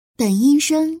本音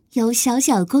声由小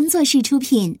小工作室出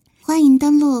品，欢迎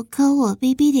登录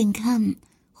Kouwobb.com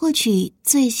获取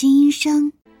最新音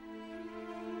声。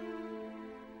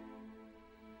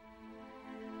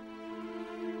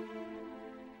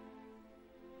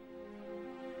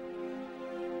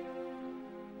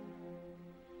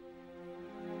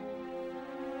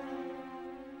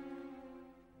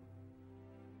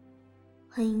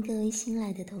欢迎各位新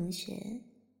来的同学，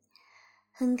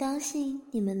很高兴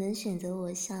你们能选择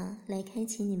我校来开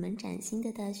启你们崭新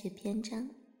的大学篇章。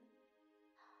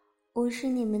我是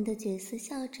你们的角色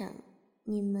校长，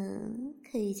你们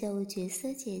可以叫我角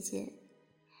色姐姐。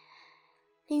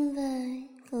另外，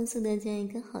告诉大家一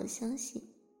个好消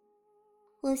息，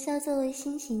我校作为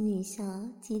新型女校，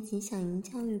积极响应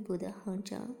教育部的号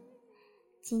召，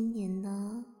今年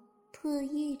呢，特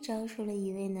意招收了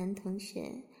一位男同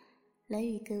学来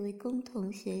与各位共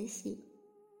同学习。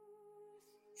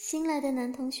新来的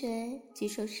男同学举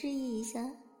手示意一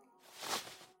下。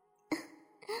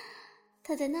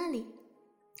他在那里，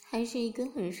还是一个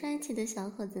很帅气的小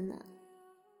伙子呢。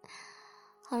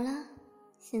好了，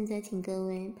现在请各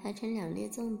位排成2列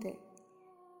纵队，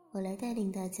我来带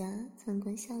领大家参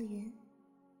观校园。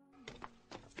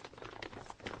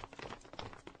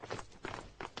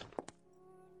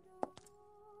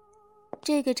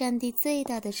这个占地最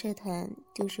大的社团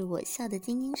就是我校的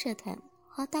精英社团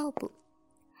花道部。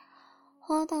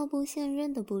花道部现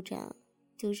任的部长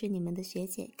就是你们的学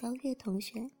姐高月同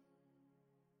学。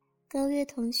高月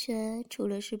同学除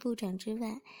了是部长之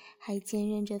外，还兼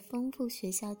任着丰富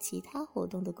学校其他活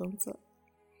动的工作。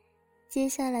接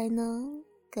下来呢，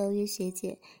高月学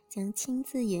姐将亲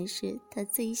自演示她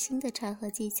最新的插花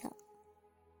技巧。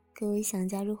各位想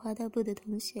加入花道部的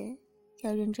同学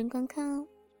要认真观看哦。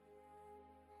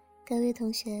高月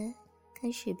同学，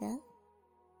开始吧。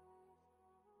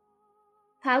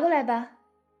爬过来吧。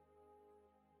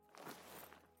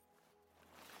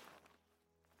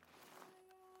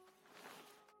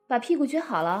把屁股撅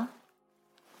好了。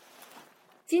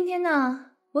今天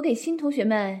呢，我给新同学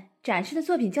们展示的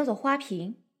作品叫做花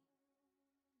瓶。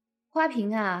花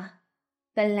瓶啊，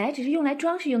本来只是用来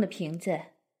装饰用的瓶子，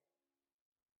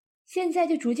现在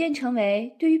就逐渐成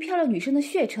为对于漂亮女生的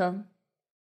血称。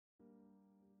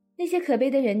那些可悲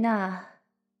的人呐，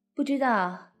不知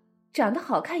道长得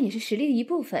好看也是实力的一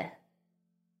部分。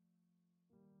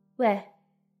喂，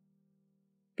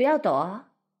不要抖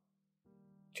啊，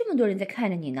这么多人在看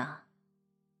着你呢，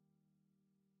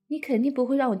你肯定不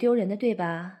会让我丢人的，对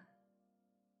吧？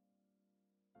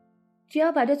只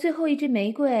要把这最后一支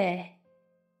玫瑰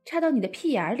插到你的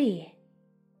屁眼里，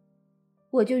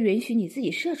我就允许你自己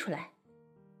射出来。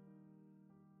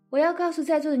我要告诉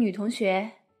在座的女同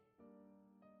学，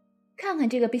看看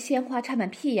这个被鲜花插满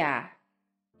屁眼儿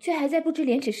却还在不知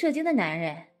廉耻射精的男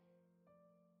人。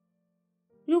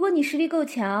如果你实力够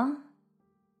强，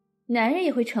男人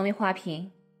也会成为花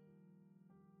瓶。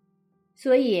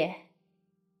所以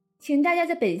请大家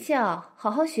在本校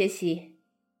好好学习，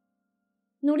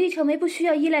努力成为不需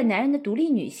要依赖男人的独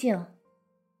立女性。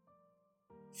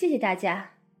谢谢大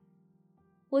家，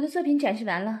我的作品展示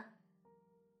完了。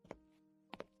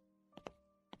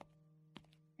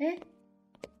哎，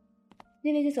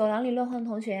那位在走廊里乱晃的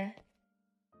同学，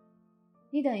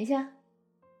你等一下。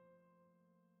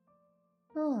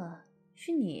哦，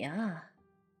是你呀。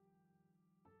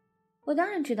我当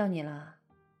然知道你了，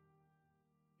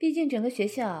毕竟整个学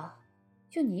校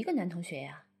就你一个男同学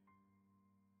呀。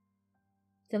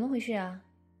怎么回事啊？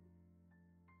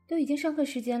都已经上课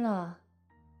时间了，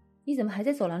你怎么还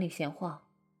在走廊里闲晃？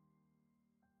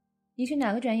你是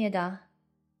哪个专业的？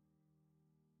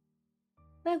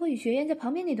外国语学院在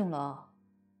旁边那栋楼，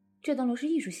这栋楼是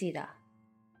艺术系的。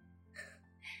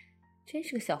真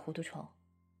是个小糊涂虫。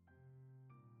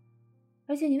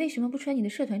而且你为什么不穿你的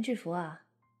社团制服啊？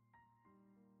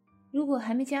如果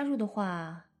还没加入的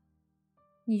话，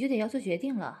你就得要做决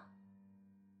定了。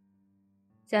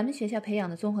咱们学校培养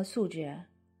的综合素质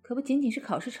可不仅仅是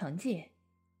考试成绩，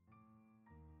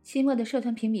期末的社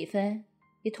团评比分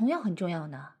也同样很重要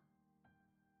呢。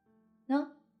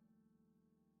喏，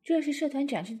这是社团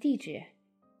展示地址，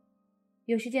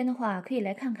有时间的话可以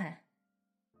来看看。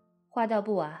花道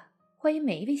部啊，欢迎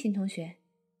每一位新同学。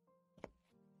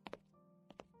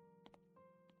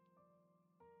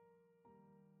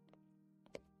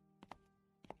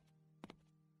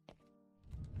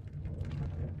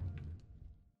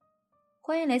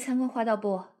欢迎来参观花道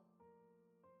部。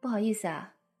不好意思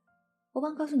啊，我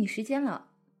忘告诉你时间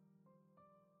了。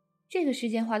这个时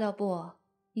间花道部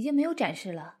已经没有展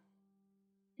示了，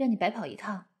让你白跑一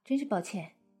趟，真是抱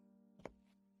歉。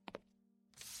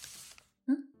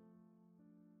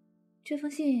这封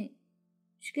信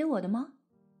是给我的吗？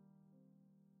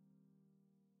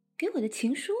给我的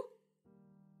情书？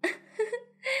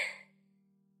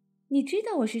你知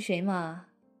道我是谁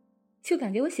吗？就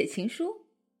敢给我写情书？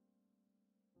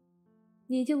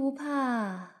你就不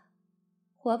怕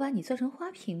我把你做成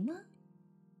花瓶吗？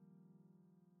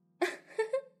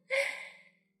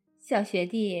小学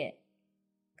弟，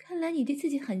看来你对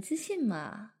自己很自信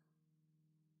嘛。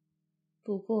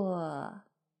不过，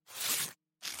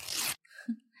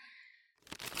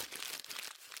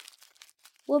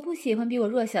我不喜欢比我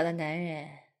弱小的男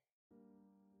人。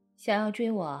想要追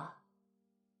我，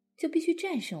就必须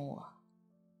战胜我。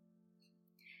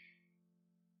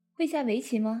会下围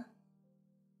棋吗？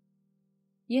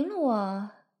赢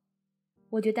了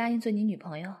我就答应做你女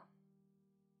朋友。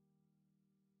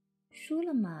输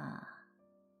了嘛，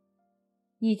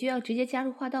你就要直接加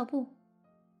入画道部。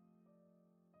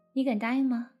你敢答应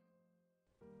吗？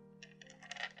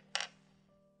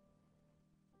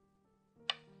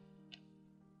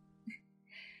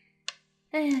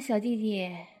哎呀，小弟弟，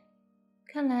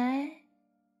看来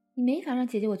你没法让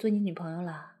姐姐我做你女朋友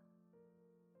了。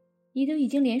你都已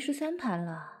经连输3盘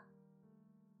了，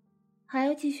还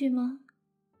要继续吗？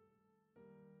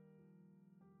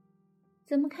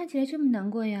怎么看起来这么难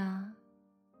过呀？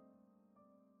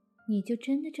你就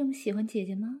真的这么喜欢姐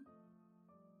姐吗？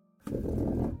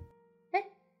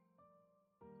哎，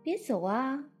别走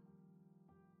啊，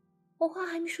我话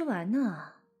还没说完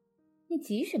呢，你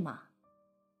急什么？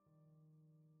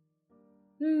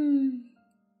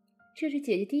这是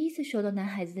姐姐第一次收到男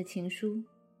孩子的情书，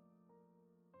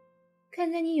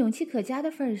看在你勇气可嘉的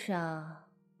份上，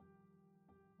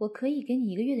我可以给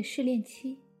你1个月的试炼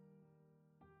期。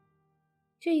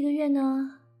这1个月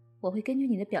呢，我会根据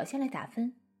你的表现来打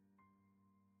分。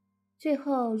最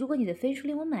后，如果你的分数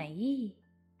令我满意，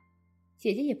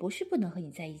姐姐也不是不能和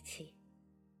你在一起。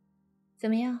怎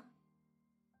么样？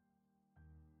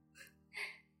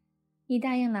你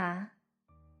答应啦？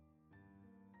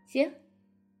行，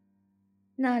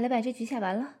那来把这局下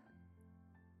完了。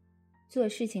做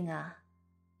事情啊，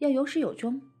要有始有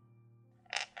终。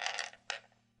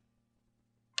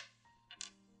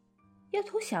要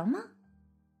投降吗？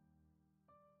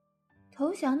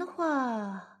投降的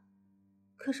话，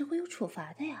可是会有处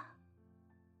罚的呀。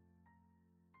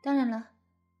当然了，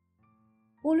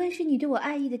无论是你对我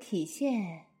爱意的体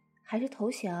现，还是投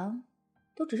降，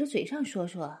都只是嘴上说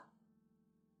说。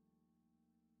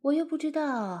我又不知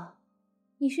道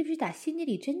你是不是打心底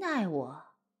里真的爱我，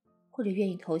或者愿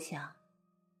意投降。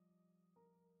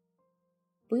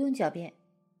不用狡辩，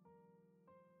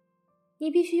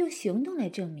你必须用行动来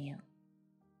证明。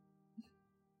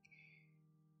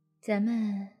咱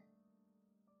们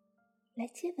来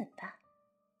接吻吧。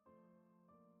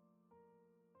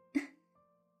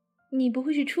你不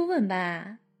会是初吻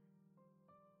吧？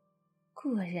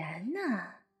果然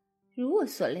呐，如我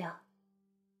所料。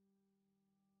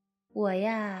我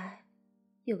呀，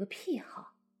有个癖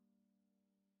好，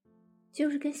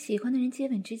就是跟喜欢的人接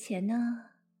吻之前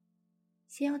呢，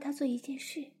先要他做一件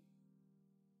事。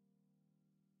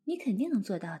你肯定能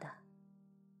做到的，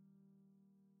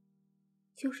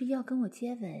就是要跟我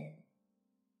接吻，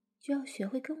就要学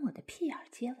会跟我的屁眼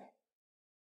接吻。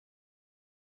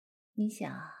你想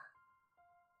啊，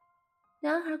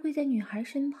男孩跪在女孩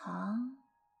身旁，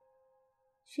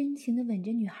深情地吻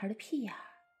着女孩的屁眼，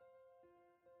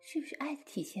是不是爱的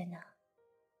体现呢？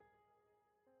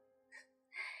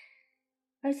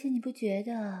而且你不觉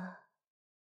得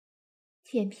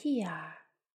舔屁眼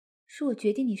是我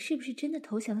决定你是不是真的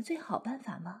投降的最好办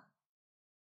法吗？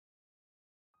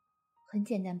很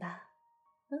简单吧？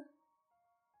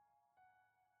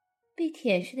被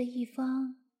舔舐的一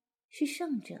方是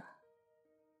胜者，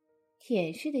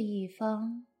舔舐的一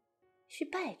方是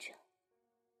败者。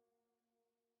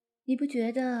你不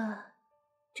觉得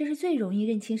这是最容易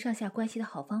认清上下关系的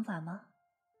好方法吗？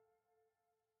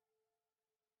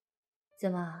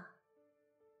怎么，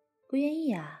不愿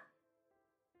意啊？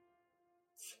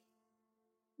切，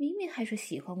明明还说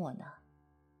喜欢我呢。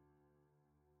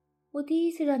我第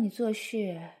一次让你做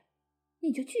事，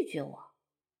你就拒绝我，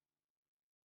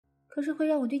可是会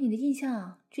让我对你的印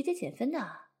象直接减分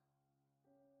的。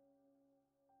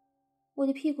我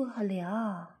的屁股很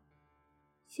凉，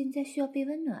现在需要被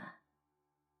温暖。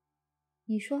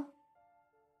你说，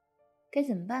该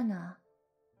怎么办呢？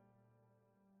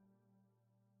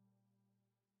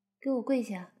给我跪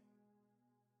下，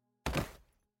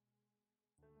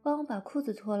帮我把裤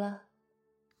子脱了。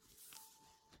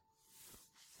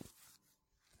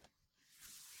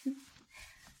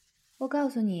我告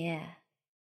诉你，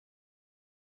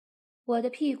我的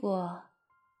屁股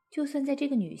就算在这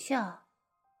个女校，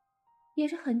也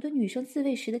是很多女生自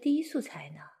慰时的第一素材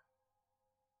呢。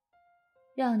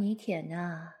让你舔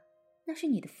啊，那是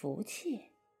你的福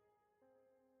气。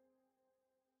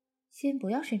先不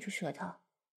要伸出舌头，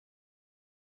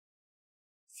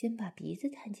先把鼻子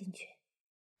探进去。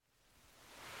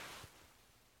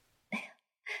哎呀，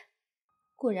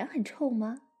果然很臭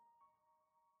吗？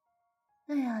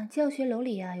哎呀，教学楼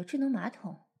里有智能马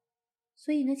桶，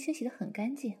所以呢清洗得很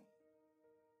干净。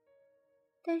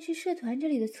但是社团这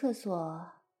里的厕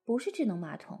所不是智能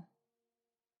马桶，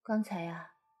刚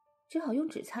才只好用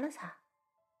纸擦了擦，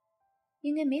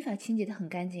应该没法清洁得很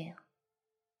干净。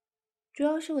主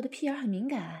要是我的屁眼很敏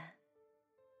感，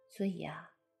所以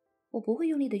我不会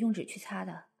用力的用纸去擦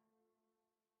的。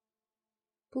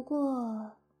不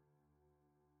过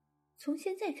从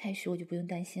现在开始我就不用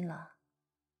担心了。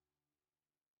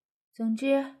总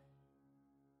之，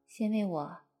先为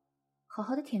我好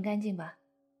好的舔干净吧。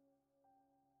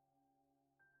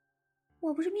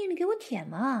我不是命令给我舔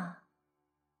吗？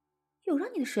有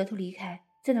让你的舌头离开，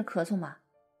在那咳嗽吗？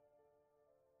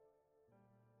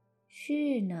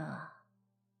是呢。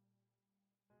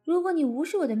如果你无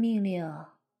视我的命令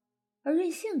而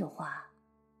任性的话，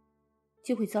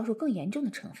就会遭受更严重的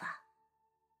惩罚。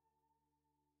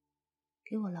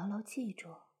给我牢牢记住，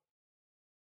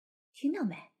听到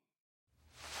没？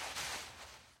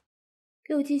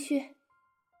给我继续。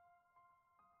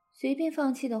随便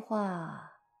放弃的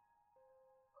话，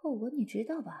后果你知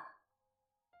道吧？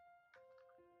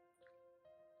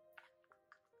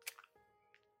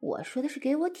我说的是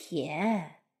给我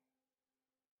舔，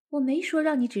我没说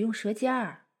让你只用舌尖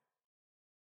儿，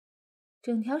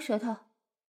整条舌头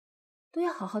都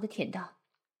要好好的舔到。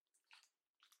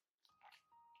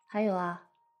还有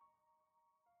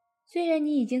虽然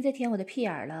你已经在舔我的屁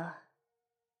眼了，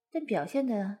但表现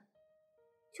的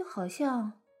就好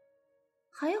像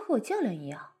还要和我较量一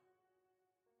样。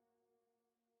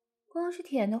光是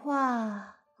舔的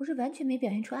话，不是完全没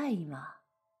表现出爱意吗？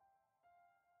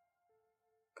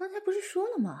刚才不是说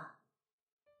了吗？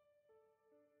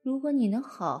如果你能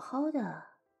好好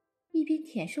的一边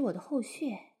舔舐我的后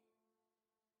穴，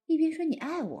一边说你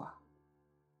爱我，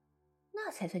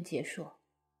那才算结束。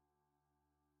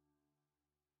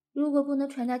如果不能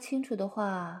传达清楚的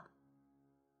话，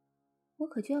我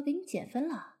可就要给你减分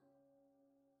了。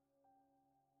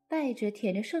败者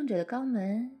舔着胜者的肛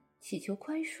门祈求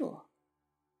宽恕，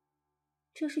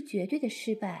这是绝对的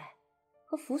失败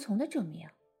和服从的证明。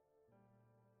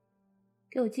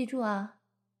给我记住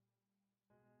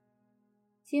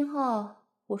今后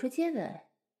我说接吻，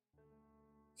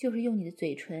就是用你的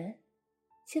嘴唇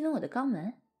亲吻我的肛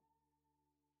门，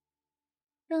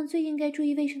让最应该注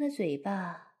意卫生的嘴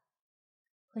巴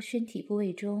和身体部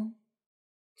位中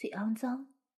最肮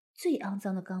脏、最肮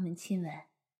脏的肛门亲吻，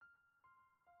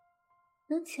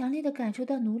能强烈地感受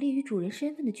到奴隶与主人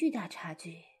身份的巨大差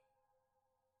距。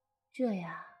这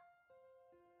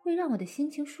会让我的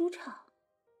心情舒畅。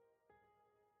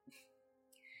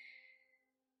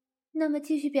那么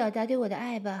继续表达对我的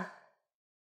爱吧，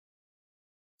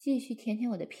继续舔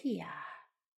舔我的屁眼儿，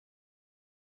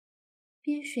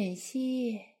边吮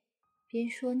吸边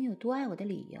说你有多爱我的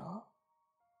理由，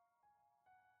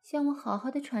向我好好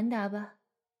的传达吧。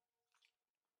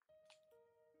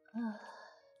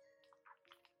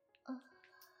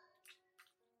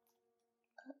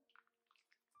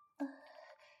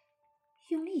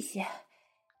用力些，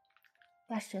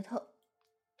把舌头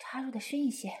插入的深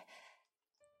一些。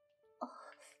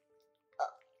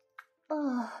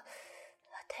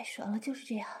太爽了，就是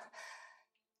这样，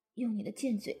用你的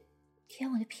贱嘴舔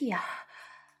我的屁眼儿。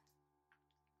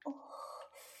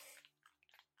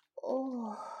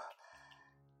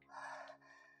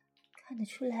看得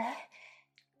出来，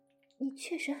你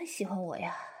确实很喜欢我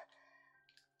呀，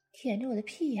舔着我的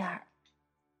屁眼儿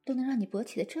都能让你勃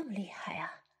起的这么厉害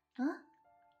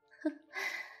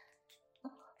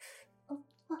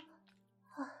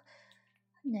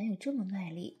哪有这么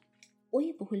卖力，我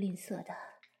也不会吝啬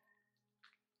的。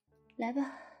来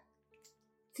吧，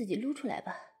自己撸出来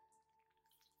吧。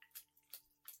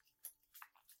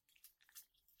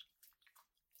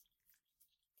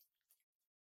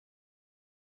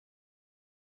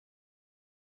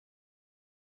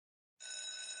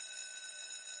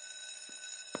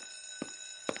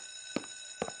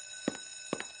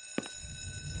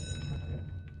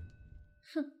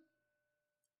哼，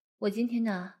我今天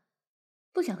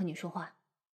不想和你说话，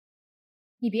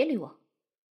你别理我。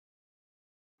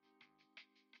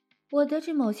我得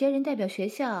知某些人代表学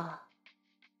校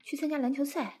去参加篮球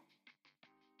赛，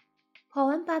跑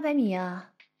完800米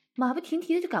马不停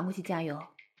蹄的就赶过去加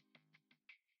油。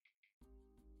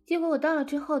结果我到了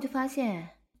之后就发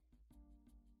现，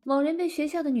某人被学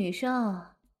校的女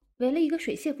生围了一个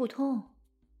水泄不通，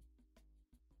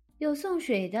有送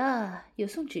水的，有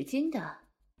送纸巾的，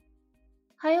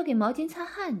还有给毛巾擦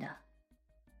汗的。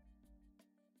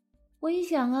我一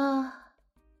想啊，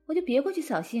我就别过去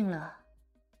扫兴了。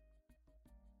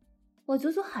我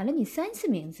足足喊了你3次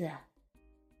名字，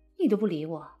你都不理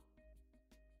我，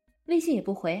微信也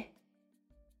不回。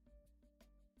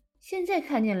现在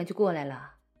看见了就过来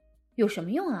了，有什么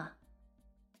用啊？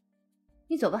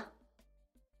你走吧，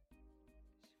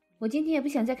我今天也不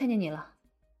想再看见你了。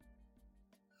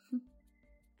哼，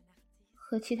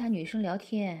和其他女生聊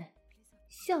天，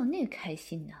笑那开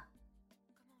心呢。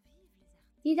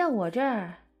一到我这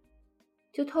儿，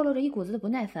就透露着一股子的不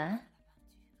耐烦。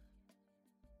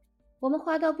我们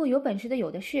花道部有本事的有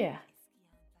的是，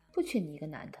不缺你一个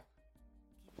男的。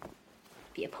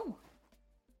别碰我，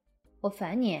我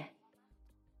烦你。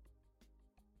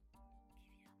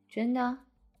真的？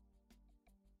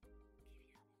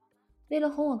为了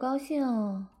哄我高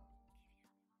兴，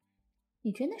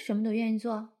你真的什么都愿意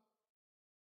做？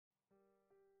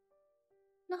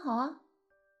那好啊，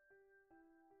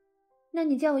那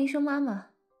你叫我一声妈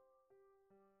妈。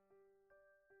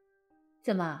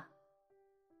怎么？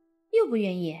又不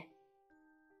愿意？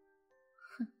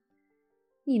哼，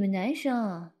你们男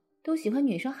生都喜欢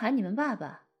女生喊你们爸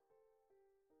爸，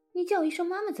你叫我一声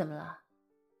妈妈怎么了？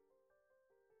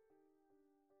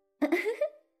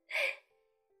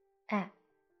哎，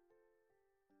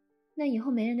那以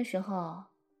后没人的时候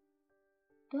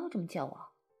都要这么叫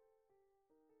我，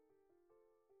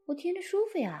我听着舒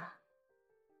服呀。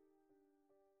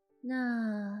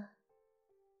那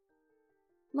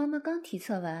妈妈刚体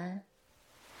测完，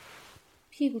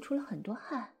屁股出了很多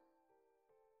汗，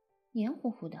黏糊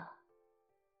糊的，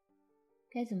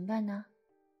该怎么办呢？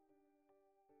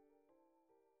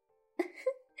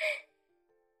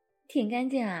舔干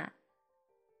净啊？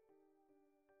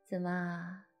怎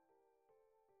么，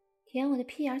舔我的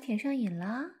屁眼舔上瘾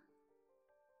了？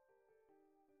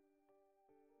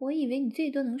我以为你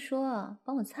最多能说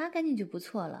帮我擦干净就不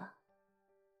错了，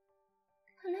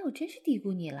看来我真是低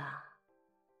估你了。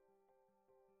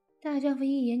大丈夫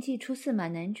一言既出，驷马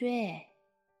难追，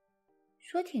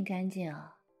说舔干净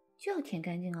就要舔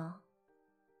干净哦。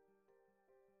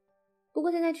不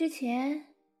过在那之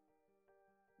前，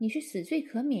你是死罪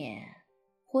可免，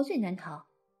活罪难逃。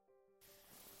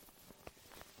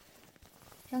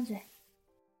张嘴，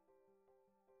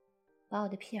把我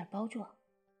的屁眼包住。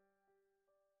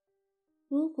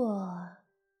如果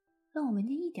让我闻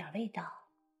见一点味道，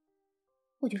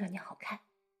我就让你好看。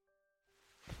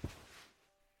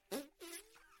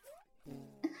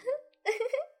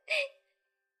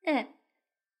哎，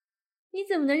你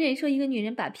怎么能忍受一个女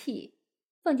人把屁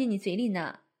放进你嘴里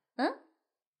呢？嗯，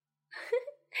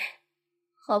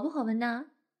好不好闻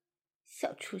呢？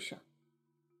小畜生！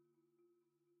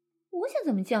我想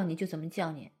怎么叫你就怎么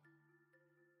叫你。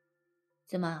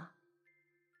怎么？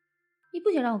你不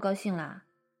想让我高兴啦？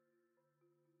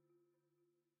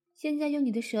现在用你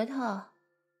的舌头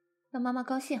让妈妈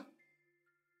高兴，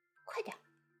快点！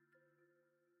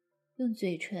用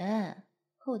嘴唇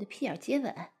和我的屁眼接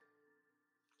吻，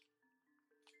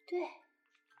对，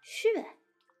湿吻。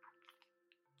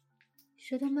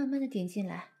舌头慢慢的顶进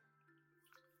来，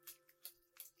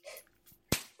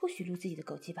不许撸自己的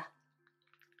狗鸡巴。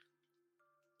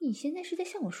你现在是在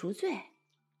向我赎罪？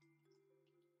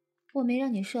我没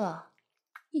让你射，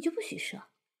你就不许射。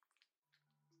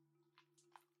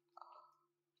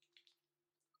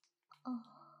哦，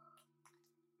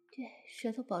对，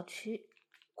舌头保持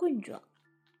棍状，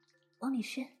往里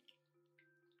伸。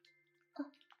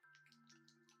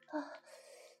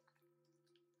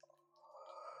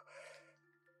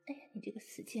哎呀，你这个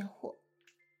死贱货，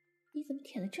你怎么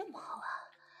舔得这么好啊？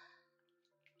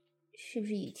是不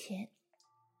是以前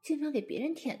经常给别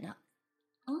人舔呢？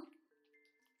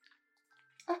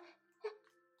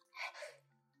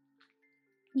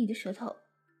你的舌头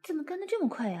怎么干得这么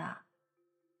快啊？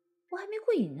我还没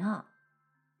过瘾呢。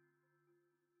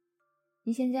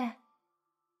你现在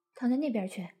躺在那边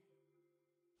去。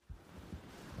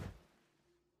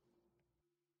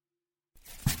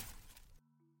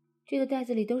这个袋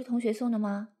子里都是同学送的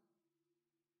吗？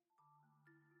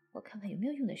我看看有没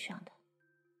有用得上的。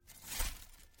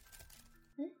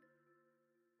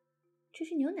这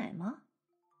是牛奶吗？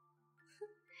哼，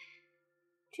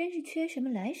真是缺什么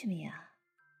来什么呀。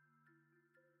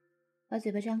把嘴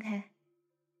巴张开，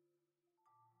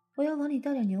我要往里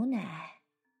倒点牛奶。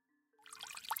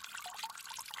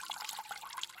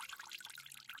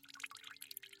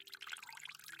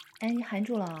哎，你含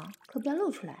住了，可不要露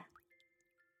出来。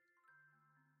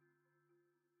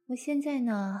我现在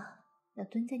呢，要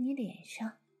蹲在你脸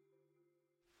上。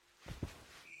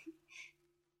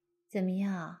怎么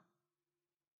样？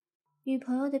女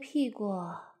朋友的屁股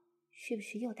是不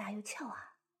是又大又翘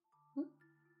啊？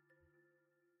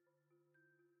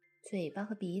嘴巴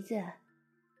和鼻子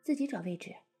自己找位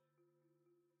置，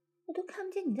我都看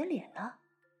不见你的脸了。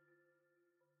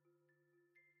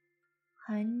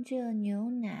含着牛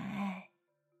奶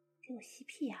给我吸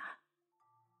屁眼儿，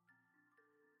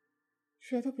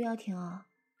舌头不要停哦。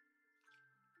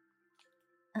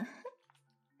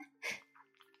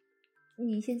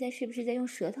你现在是不是在用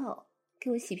舌头给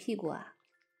我洗屁股啊？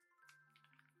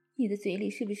你的嘴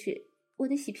里是不是我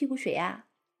的洗屁股水啊？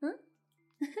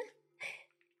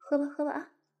喝吧喝吧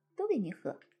啊，都给你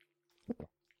喝。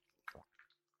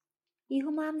以后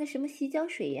妈妈的什么洗脚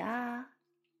水呀、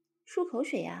漱口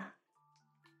水呀，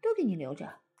都给你留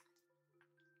着，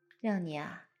让你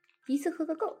啊一次喝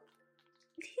个够。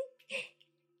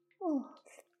哦，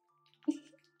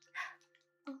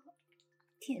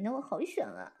天哪，我好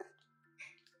爽啊！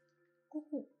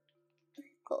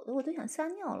搞得我都想撒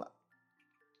尿了。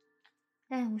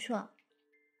哎，我说，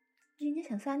人家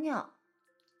想撒尿。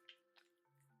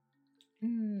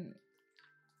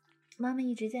妈妈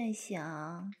一直在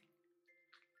想，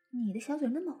你的小嘴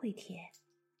那么会舔，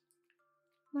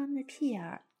妈妈的屁眼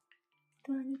儿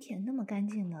都让你舔那么干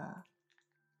净了，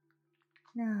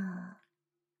那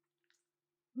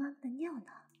妈妈的尿呢？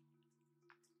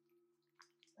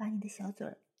把你的小嘴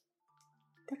儿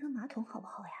当成马桶好不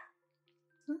好呀？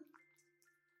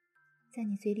在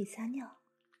你嘴里撒尿，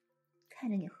看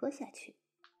着你喝下去，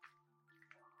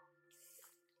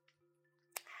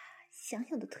想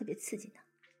想都特别刺激呢。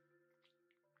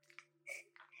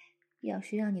要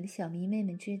是让你的小迷妹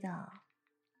们知道，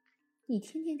你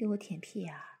天天给我舔屁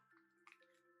眼儿，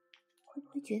会不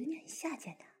会觉得你很下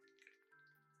贱呢？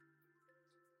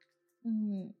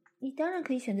你当然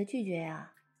可以选择拒绝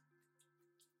呀。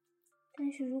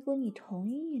但是如果你同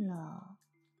意了，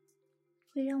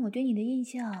会让我对你的印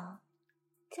象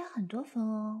加很多分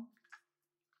哦。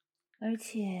而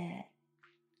且，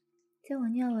在我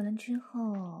尿完了之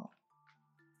后，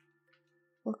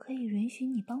我可以允许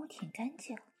你帮我舔干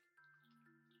净。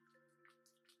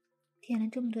舔了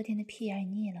这么多天的屁眼，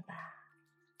你腻了吧？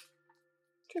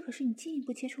这可是你进一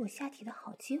步接触我下体的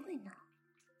好机会呢。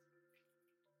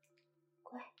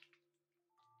乖，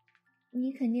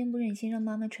你肯定不忍心让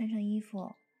妈妈穿上衣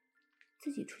服，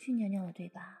自己出去尿尿了，对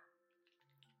吧？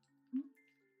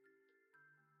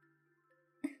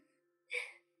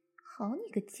好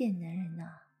你个贱男人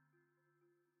呐！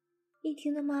一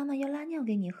听到妈妈要拉尿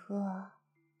给你喝，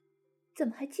怎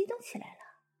么还激动起来了？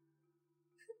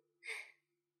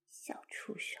小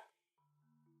畜生！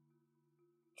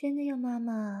真的要妈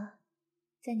妈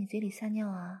在你嘴里撒尿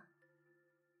啊？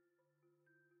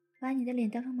把你的脸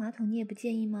当成马桶你也不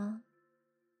介意吗？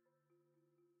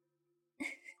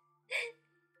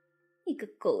你个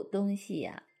狗东西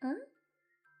呀！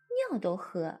尿都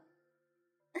喝。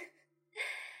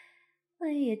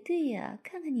哎呀，对呀，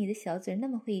看看你的小嘴那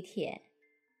么会舔，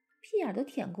屁眼都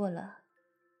舔过了，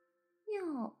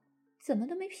尿怎么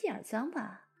都没屁眼脏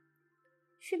吧？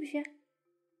是不是？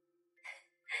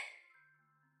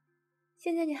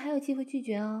现在你还有机会拒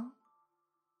绝哦。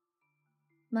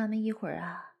妈妈一会儿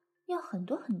啊要很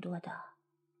多很多的，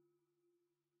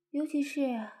尤其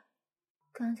是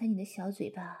刚才你的小嘴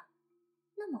巴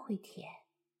那么会舔，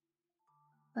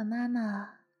把妈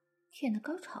妈舔得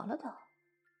高潮了都。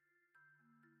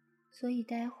所以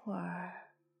待会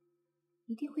儿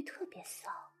一定会特别骚，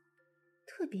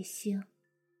特别腥，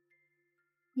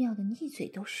尿得你一嘴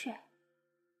都是。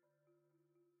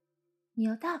你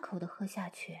要大口的喝下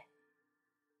去，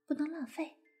不能浪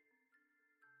费，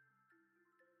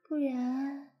不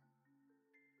然，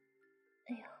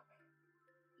哎呦，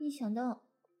一想到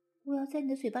我要在你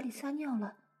的嘴巴里撒尿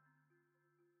了，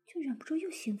就忍不住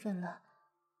又兴奋了。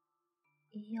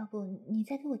要不你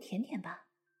再给我舔舔吧？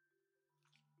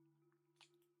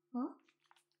哦，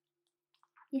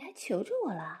你还求着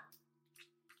我了？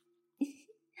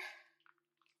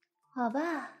好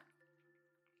吧，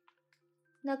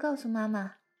那告诉妈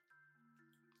妈，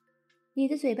你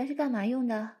的嘴巴是干嘛用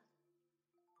的？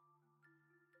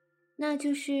那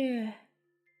就是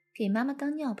给妈妈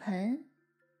当尿盆、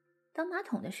当马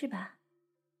桶的是吧？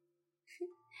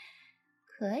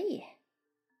可以。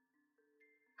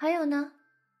还有呢？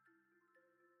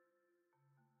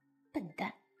笨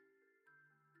蛋，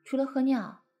除了喝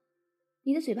尿，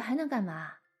你的嘴巴还能干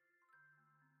嘛？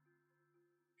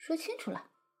说清楚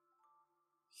了，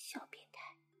小变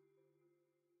态。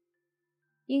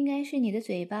应该是你的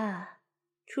嘴巴，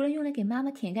除了用来给妈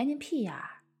妈舔干净屁眼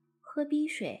儿、喝逼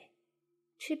水、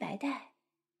吃白带、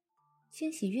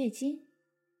清洗月经，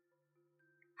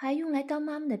还用来当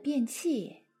妈妈的便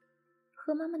器、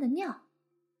喝妈妈的尿。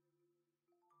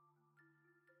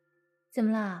怎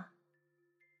么啦？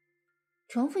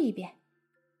重复一遍。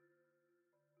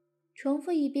重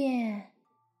复一遍，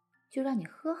就让你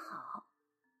喝好。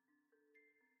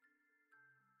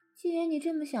既然你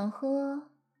这么想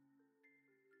喝，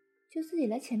就自己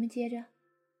来前面接着。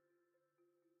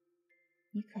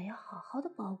你可要好好的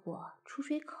包裹出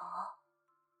水口，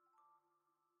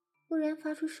不然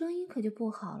发出声音可就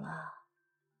不好了。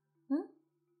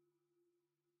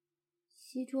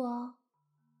吸住哦。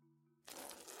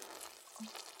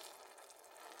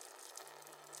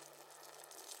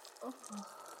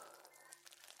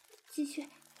继续，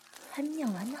还没尿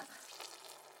完呢。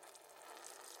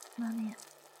妈妈呀，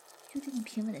就这么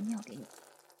平稳的尿给你，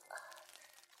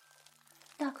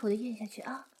大口的咽下去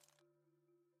啊！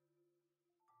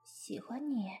喜欢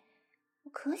你，我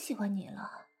可喜欢你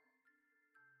了。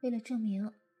为了证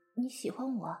明你喜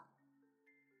欢我，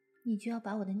你就要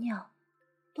把我的尿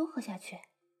都喝下去，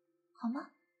好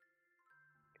吗？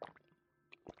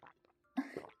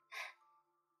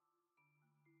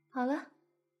好了，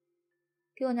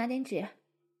给我拿点纸。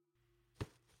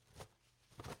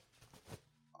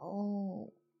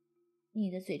哦，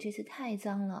你的嘴这次太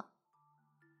脏了，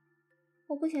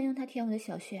我不想用它舔我的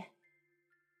小穴。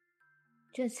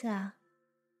这次啊，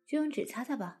就用纸擦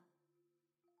擦吧。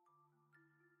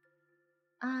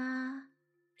啊，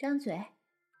张嘴，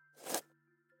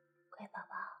乖宝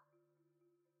宝，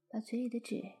把嘴里的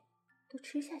纸都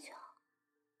吃下去哦。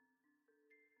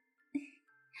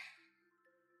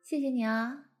谢谢你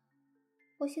啊，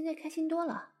我现在开心多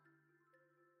了。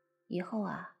以后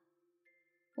啊，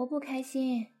我不开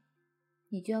心，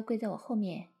你就要跪在我后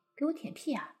面给我舔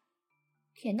屁眼，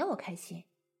舔到我开心，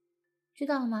知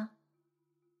道了吗？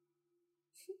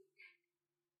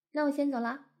那我先走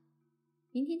了，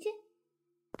明天见。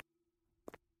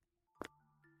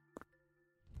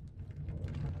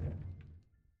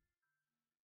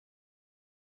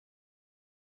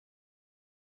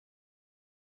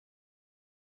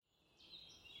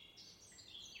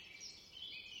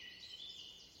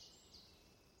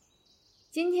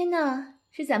今天呢，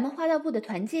是咱们花道部的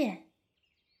团建，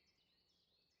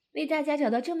为大家找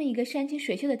到这么一个山清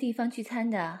水秀的地方聚餐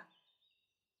的，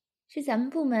是咱们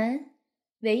部门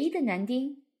唯一的男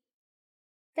丁，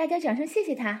大家掌声谢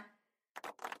谢他。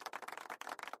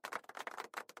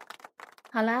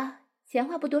好了，闲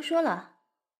话不多说了，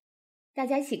大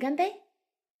家一起干杯，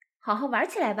好好玩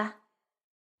起来吧。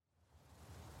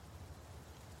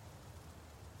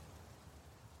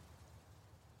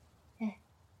哎，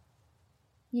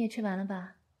你也吃完了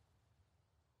吧？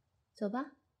走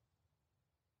吧，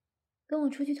跟我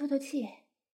出去透透气。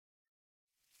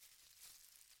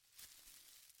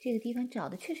这个地方找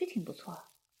的确实挺不错，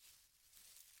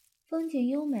风景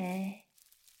优美，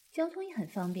交通也很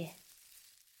方便。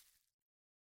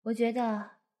我觉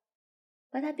得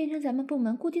把它变成咱们部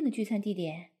门固定的聚餐地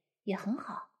点也很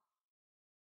好。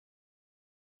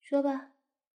说吧，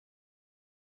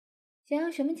想要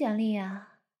什么奖励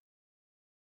呀？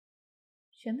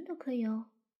什么都可以哦。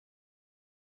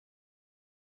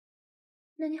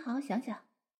那你好好想想，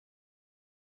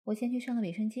我先去上个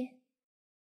卫生间。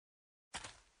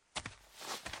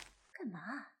干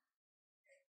嘛？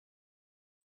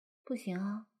不行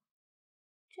啊，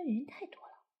这里人太多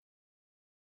了。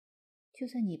就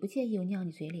算你不介意我尿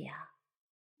你嘴里啊，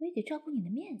我也得照顾你的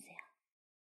面子呀。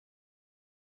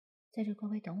在这乖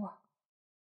乖等我。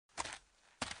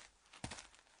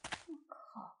我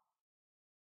靠，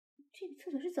这个厕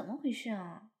所是怎么回事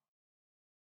啊？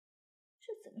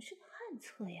这怎么是个旱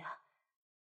厕呀？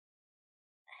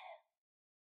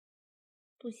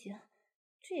不行，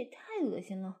这也太恶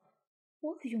心了，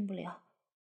我可用不了，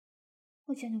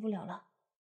我将就不了了。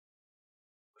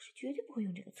我是绝对不会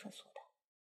用这个厕所的。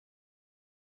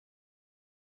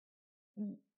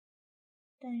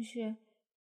但是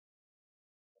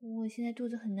我现在肚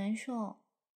子很难受，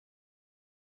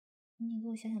你给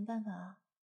我想想办法啊。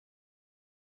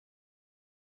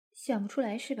想不出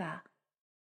来是吧？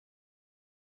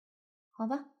好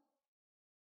吧，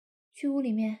去屋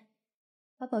里面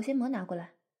把保鲜膜拿过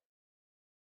来。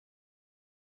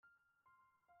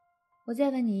我再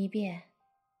问你一遍，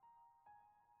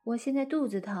我现在肚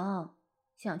子疼，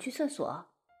想去厕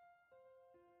所，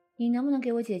你能不能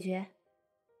给我解决？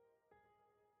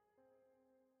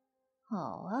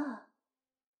好啊，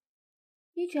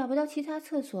你找不到其他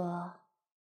厕所，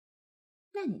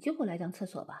那你就给我来当厕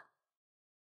所吧。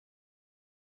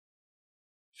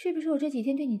是不是我这几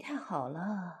天对你太好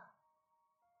了，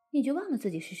你就忘了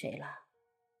自己是谁了？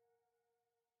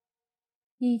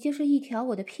你就是一条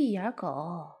我的屁眼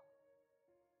狗，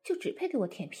就只配给我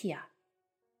舔屁眼。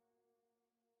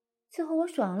伺候我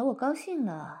爽了，我高兴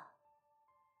了，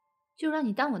就让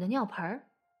你当我的尿盆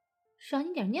儿，赏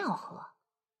你点尿喝。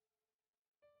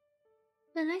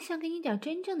本来想给你点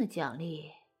真正的奖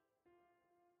励，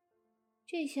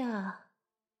这下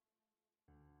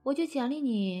我就奖励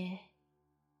你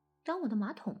当我的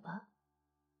马桶吧。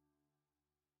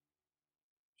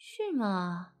是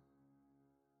吗？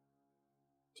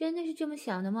真的是这么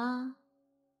想的吗，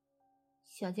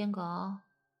小贱狗？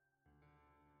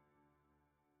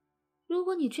如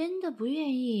果你真的不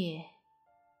愿意，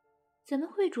怎么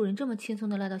会主人这么轻松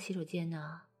地拉到洗手间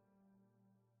呢？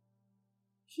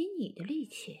以你的力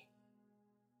气，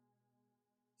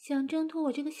想挣脱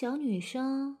我这个小女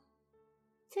生，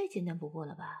再简单不过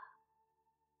了吧？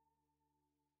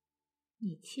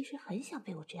你其实很想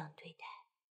被我这样对待，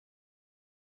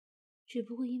只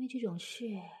不过因为这种事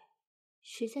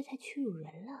实在太屈辱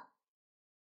人了。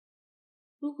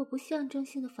如果不象征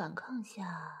性的反抗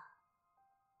下，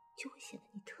就会显得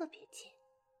你特别贱。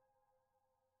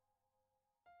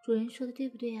主人说的对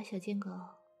不对呀，小贱狗？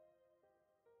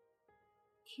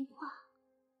听话。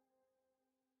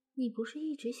你不是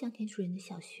一直想舔主人的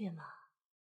小穴吗？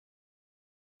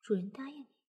主人答应你，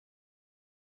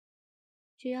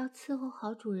只要伺候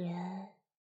好主人，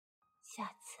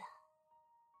下次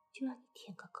就让你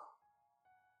舔个够。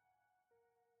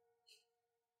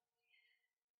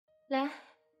来，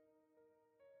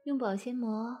用保鲜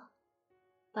膜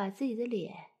把自己的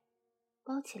脸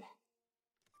包起来。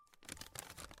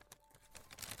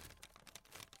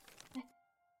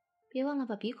别忘了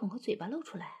把鼻孔和嘴巴露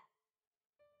出来，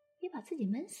别把自己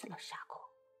闷死了，傻狗。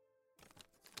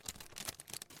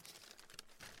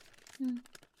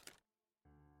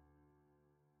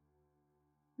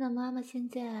那妈妈现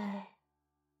在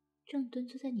正蹲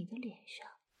坐在你的脸上，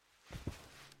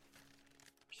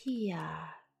屁眼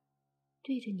儿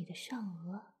对着你的上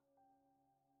额。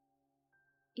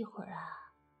一会儿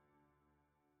啊，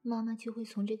妈妈就会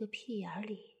从这个屁眼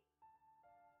里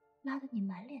拉得你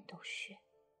满脸都是，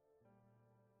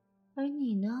而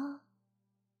你呢，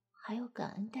还要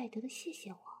感恩戴德的谢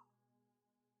谢我。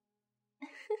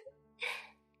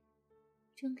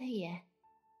睁开眼，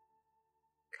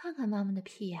看看妈妈的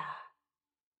屁眼儿，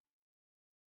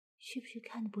是不是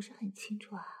看得不是很清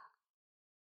楚啊？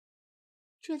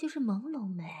这就是朦胧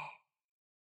美，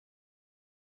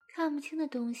看不清的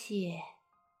东西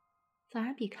反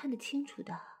而比看得清楚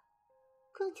的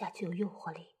更加具有诱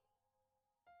惑力。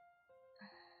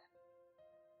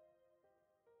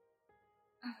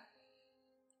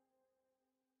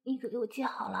你可给我接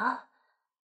好了啊！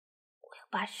我要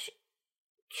把屎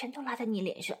全都拉在你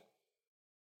脸上，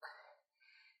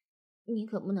你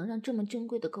可不能让这么珍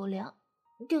贵的狗粮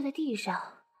掉在地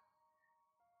上。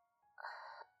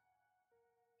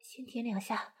先舔2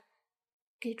下，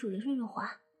给主人润润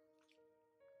滑。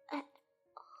哎，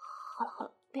好了好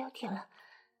了，不要舔了，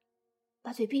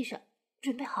把嘴闭上，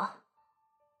准备好，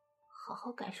好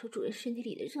好感受主人身体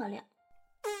里的热量。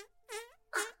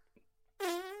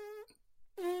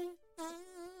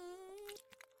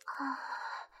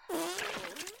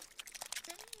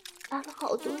拉了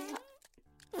好多呀！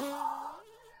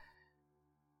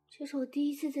这是我第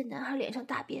一次在男孩脸上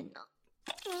大便呢。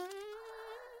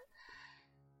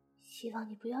希望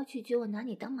你不要拒绝我拿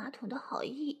你当马桶的好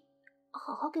意，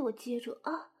好好给我接住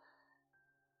啊！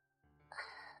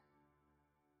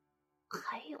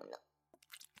还有呢，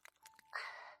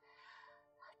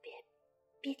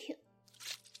别停！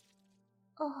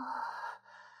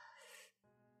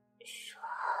爽，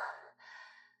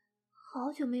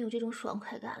好久没有这种爽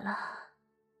快感了。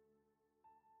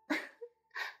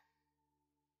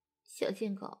小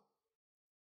贱狗，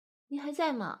你还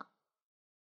在吗？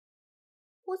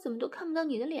我怎么都看不到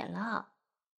你的脸了？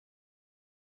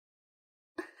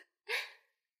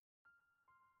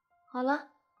好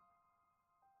了，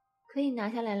可以拿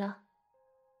下来了。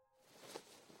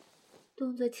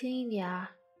动作轻一点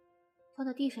儿，放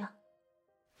到地上。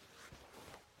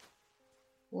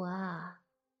我啊，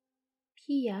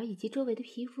屁眼以及周围的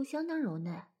皮肤相当柔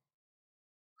嫩，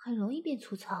很容易变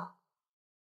粗糙，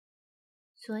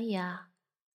所以啊，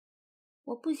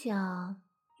我不想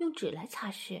用纸来擦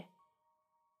拭。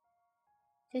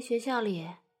在学校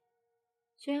里，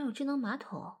虽然有智能马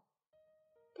桶，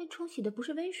但冲洗的不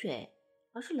是温水，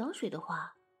而是冷水的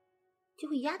话，就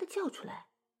会呀的叫出来，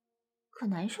可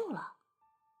难受了。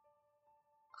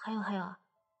还有，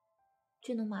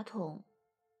智能马桶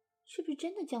是不是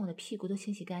真的将我的屁股都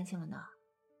清洗干净了呢？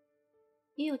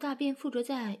也有大便附着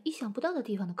在意想不到的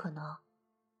地方的可能。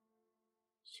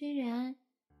虽然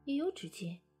也有纸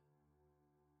巾，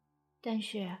但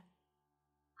是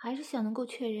还是想能够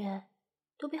确认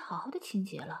都被好好的清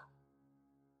洁了，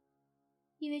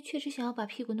因为确实想要把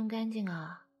屁股弄干净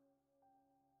啊。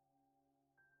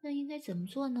那应该怎么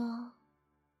做呢？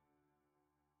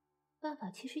办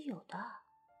法其实有的，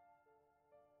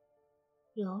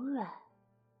柔软、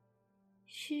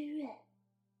湿润、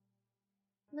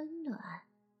温暖，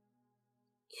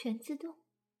全自动，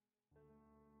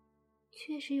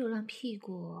确实有让屁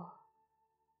股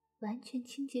完全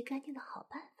清洁干净的好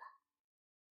办法。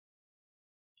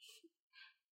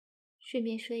顺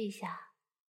便说一下，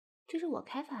这是我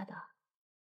开发的，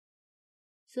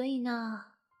所以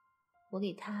呢，我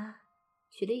给它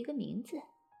取了一个名字：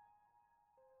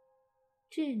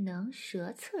智能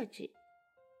舌测纸。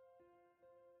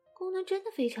功能真的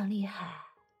非常厉害，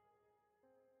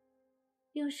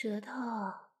用舌头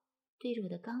对着我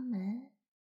的肛门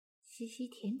吸吸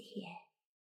舔舔，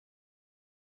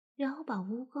然后把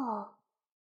污垢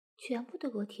全部都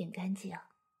给我舔干净。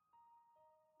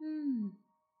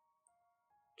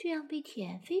这样被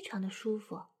舔非常的舒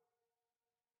服，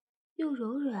又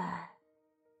柔软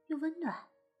又温暖。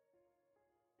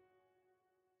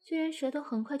虽然舌头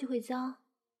很快就会脏，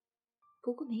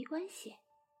不过没关系。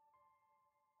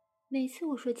每次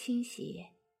我说清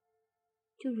洗，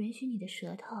就允许你的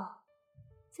舌头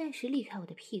暂时离开我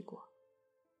的屁股，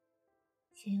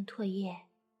先用唾液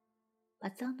把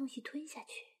脏东西吞下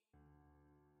去，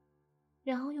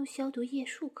然后用消毒液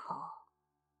漱口，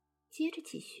接着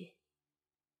继续。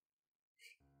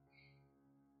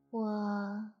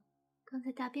我刚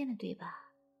才大便了，对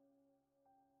吧？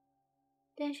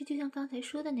但是就像刚才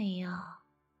说的那样，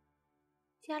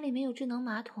家里没有智能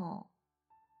马桶，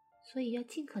所以要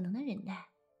尽可能的忍耐。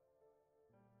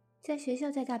在学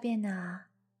校再大便呢，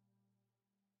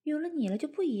有了你了就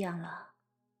不一样了。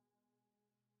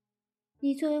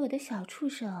你作为我的小畜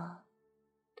生，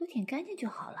都舔干净就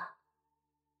好了。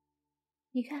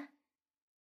你看，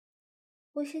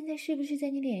我现在是不是在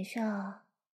你脸上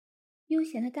悠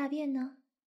闲的大便呢？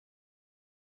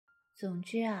总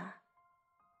之啊，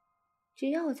只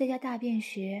要我在家大便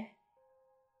时，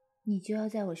你就要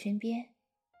在我身边，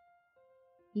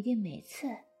一定每次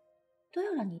都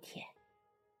要让你舔。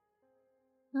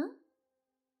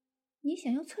你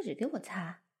想用厕纸给我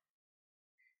擦？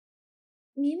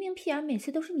明明屁眼每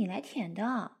次都是你来舔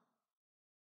的，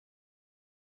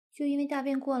就因为大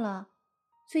便过了，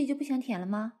所以就不想舔了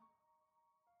吗？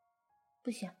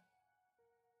不行，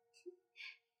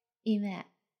因为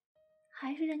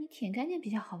还是让你舔干净比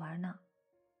较好玩呢。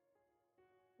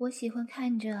我喜欢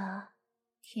看着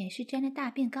舔舐沾着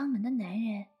大便肛门的男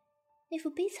人那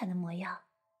副悲惨的模样，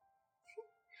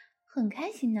很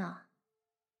开心呢。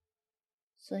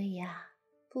所以啊，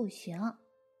不行。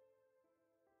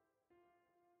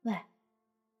喂，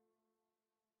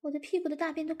我的屁股的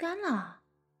大便都干了，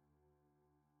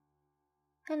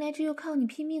看来只有靠你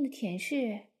拼命的舔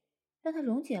舐，让它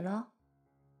溶解了。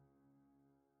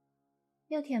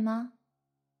要舔吗？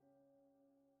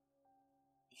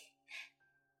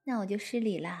那我就失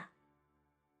礼啦。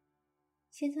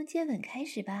先从接吻开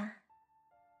始吧。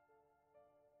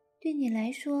对你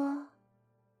来说，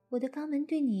我的肛门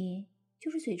对你就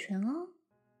是嘴唇哦。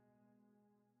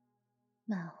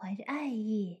满怀着爱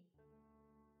意，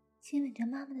亲吻着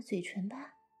妈妈的嘴唇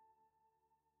吧。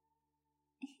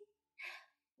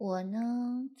我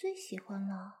呢，最喜欢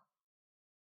了，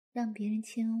让别人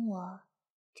亲吻我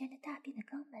沾着大便的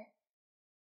肛门。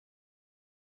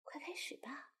快开始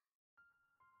吧。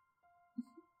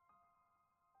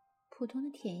普通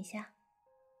的舔一下，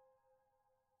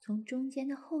从中间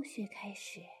的后穴开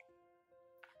始。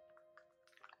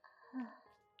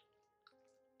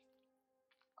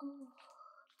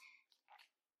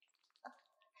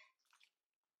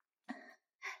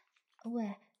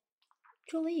喂，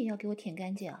周围也要给我舔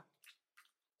干净。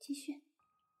继续。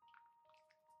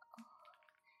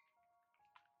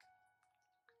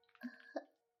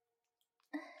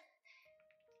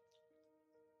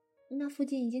那附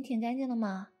近已经舔干净了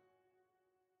吗？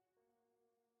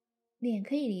脸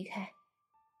可以离开，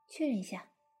确认一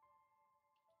下。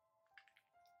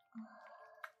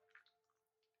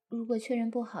如果确认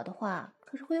不好的话，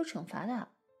可是会有惩罚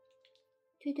的。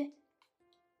对，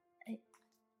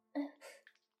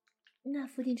那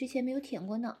附近之前没有舔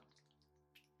过呢。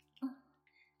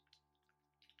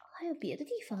还有别的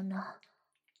地方呢。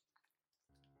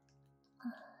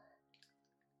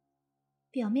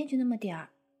表面就那么点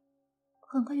儿，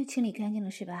很快就清理干净了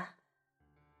是吧？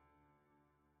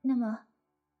那么，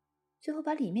最后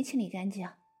把里面清理干净。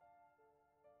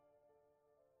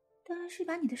当然是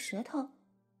把你的舌头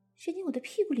伸进我的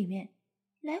屁股里面，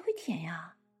来回舔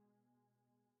呀。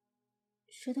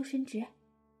舌头伸直，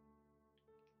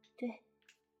对，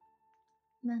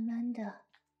慢慢的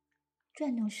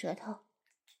转动舌头，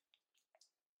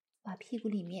把屁股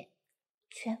里面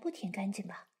全部舔干净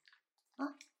吧。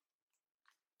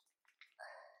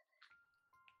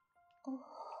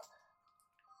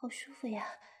好舒服呀。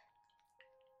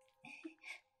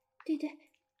对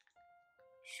对，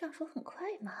上手很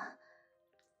快嘛。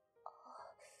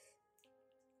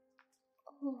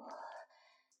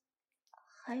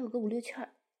还有个5、6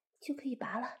圈就可以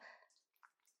拔了。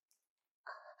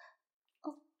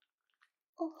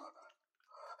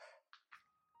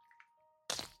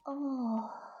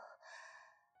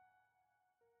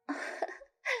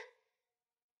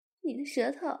你的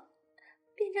舌头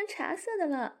变成茶色的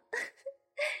了，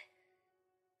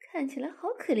看起来好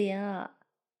可怜啊。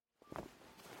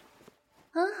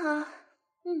很好，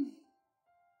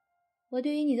我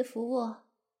对于你的服务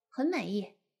很满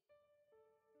意。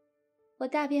我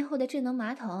大便后的智能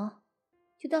马桶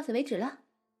就到此为止了。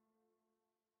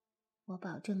我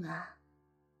保证啊，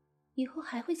以后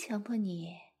还会强迫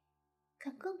你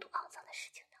干更多肮脏的事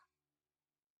情的。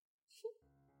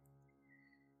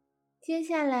接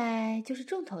下来就是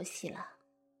重头戏了，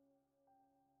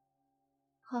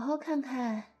好好看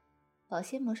看保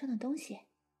鲜膜上的东西。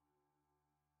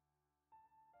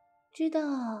知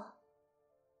道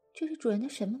这是主人的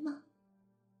什么吗？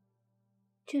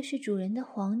这是主人的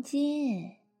黄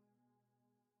金，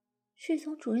是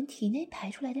从主人体内排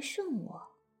出来的圣物。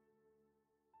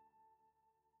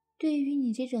对于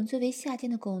你这种最为下贱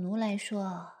的狗奴来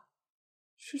说，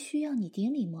是需要你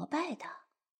顶礼膜拜的。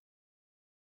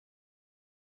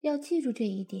要记住这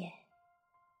一点，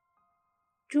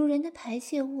主人的排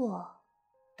泄物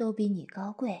都比你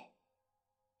高贵，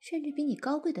甚至比你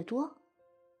高贵得多，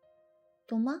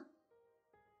懂吗？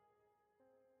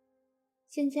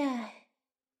现在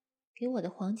给我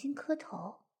的黄金磕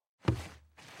头。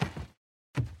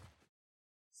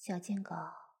小贱狗，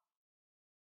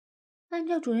按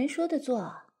照主人说的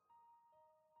做，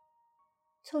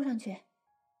凑上去，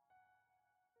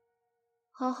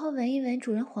好好闻一闻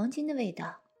主人黄金的味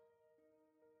道。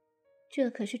这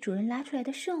可是主人拉出来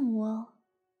的圣物哦，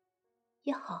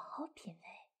要好好品味。